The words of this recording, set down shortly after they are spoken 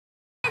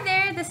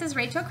there, this is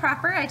Rachel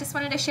Cropper. I just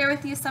wanted to share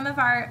with you some of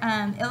our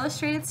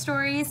illustrated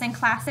stories and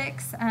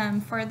classics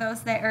for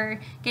those that are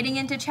getting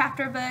into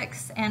chapter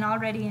books and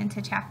already into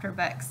chapter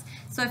books.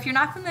 So if you're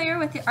not familiar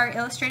with our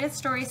illustrated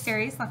story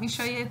series, let me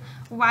show you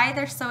why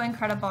they're so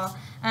incredible.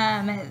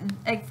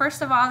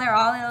 First of all, they're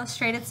all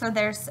illustrated, so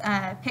there's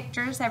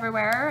pictures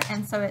everywhere,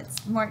 and so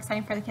it's more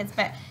exciting for the kids.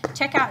 But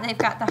check out, they've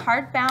got the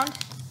hardbound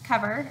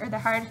cover, or the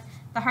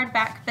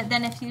hardback, but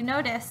then if you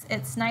notice,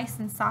 it's nice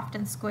and soft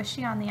and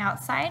squishy on the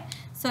outside,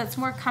 so it's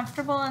more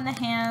comfortable in the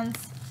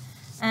hands,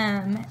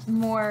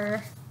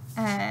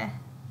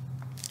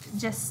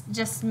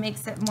 just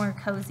makes it more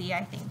cozy,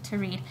 I think, to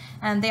read.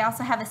 They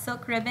also have a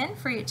silk ribbon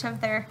for each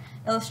of their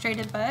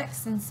illustrated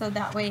books, and so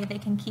that way they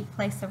can keep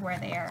place of where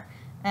they are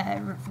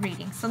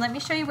reading. So let me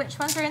show you which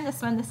ones are in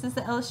this one. This is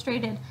the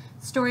illustrated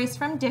stories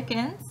from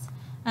Dickens.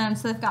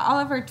 So they've got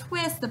Oliver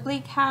Twist, The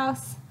Bleak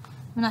House,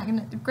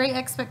 Great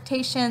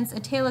Expectations,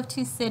 A Tale of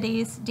Two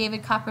Cities,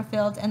 David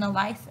Copperfield, and The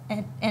Life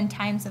and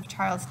Times of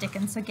Charles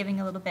Dickens, so giving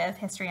a little bit of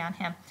history on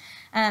him.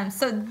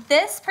 So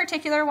this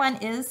particular one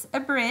is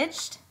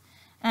abridged,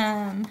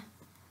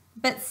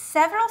 but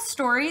several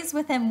stories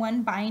within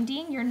one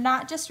binding. You're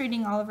not just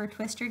reading Oliver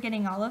Twist, you're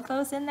getting all of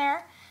those in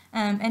there.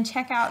 And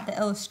check out the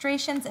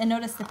illustrations, and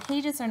notice the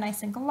pages are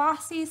nice and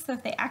glossy, so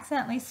if they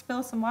accidentally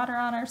spill some water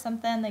on or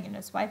something, they can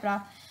just wipe it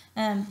off.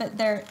 But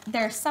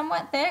they're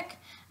somewhat thick,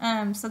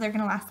 so they're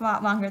going to last a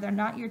lot longer. They're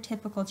not your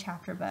typical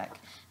chapter book.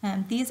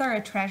 These are a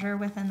treasure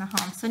within the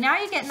home. So now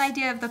you get an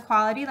idea of the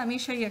quality. Let me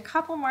show you a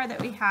couple more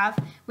that we have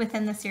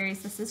within the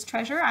series. This is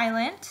Treasure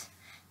Island.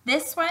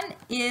 This one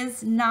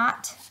is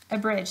not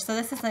abridged, so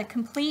this is a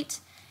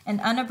complete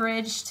and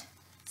unabridged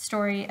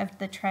story of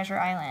the Treasure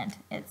Island.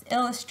 It's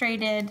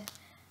illustrated.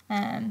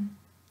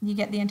 You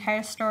get the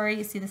entire story.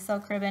 You see the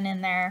silk ribbon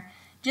in there.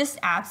 Just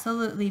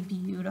absolutely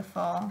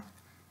beautiful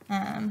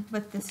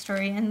with this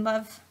story, and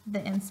love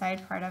the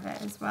inside part of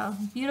it as well.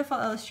 Beautiful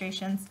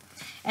illustrations.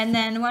 And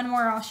then one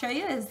more I'll show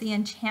you is the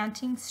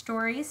Enchanting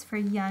Stories for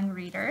Young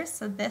Readers.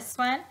 So this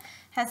one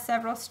has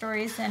several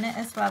stories in it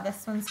as well.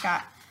 This one's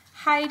got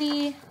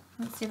Heidi.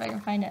 Let's see if I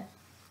can find it.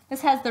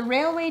 This has The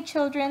Railway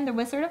Children, The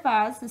Wizard of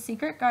Oz, The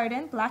Secret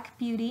Garden, Black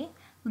Beauty,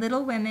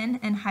 Little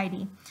Women, and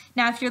Heidi.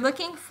 Now, if you're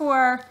looking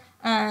for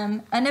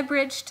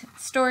unabridged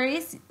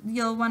stories,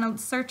 you'll want to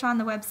search on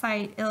the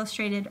website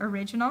Illustrated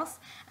Originals.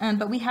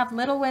 But we have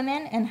Little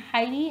Women and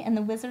Heidi and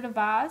The Wizard of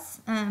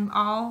Oz,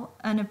 all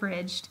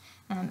unabridged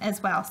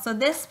as well. So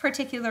this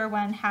particular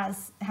one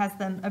has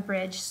them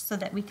abridged so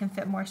that we can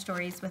fit more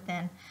stories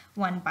within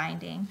one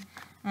binding.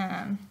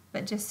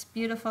 But just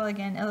beautiful,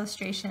 again,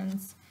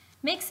 illustrations.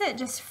 Makes it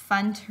just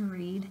fun to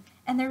read,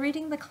 and they're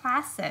reading the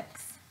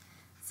classics.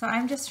 So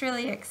I'm just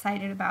really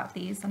excited about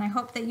these, and I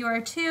hope that you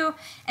are too.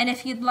 And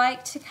if you'd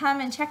like to come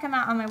and check them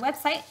out on my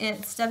website,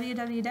 it's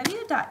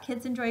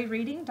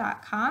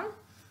www.kidsenjoyreading.com.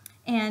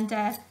 And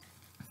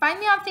find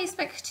me on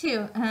Facebook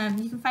too.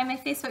 You can find my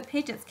Facebook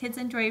page. It's Kids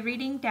Enjoy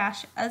Reading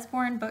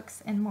Usborne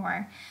Books and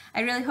More.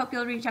 I really hope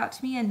you'll reach out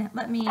to me and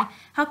let me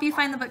help you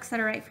find the books that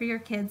are right for your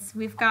kids.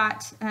 We've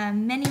got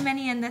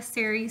many in this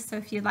series, so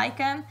if you like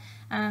them,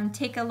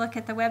 take a look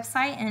at the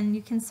website, and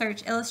you can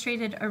search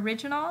Illustrated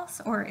Originals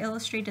or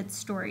Illustrated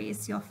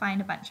Stories. You'll find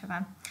a bunch of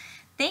them.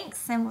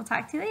 Thanks, and we'll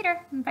talk to you later.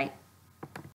 Bye.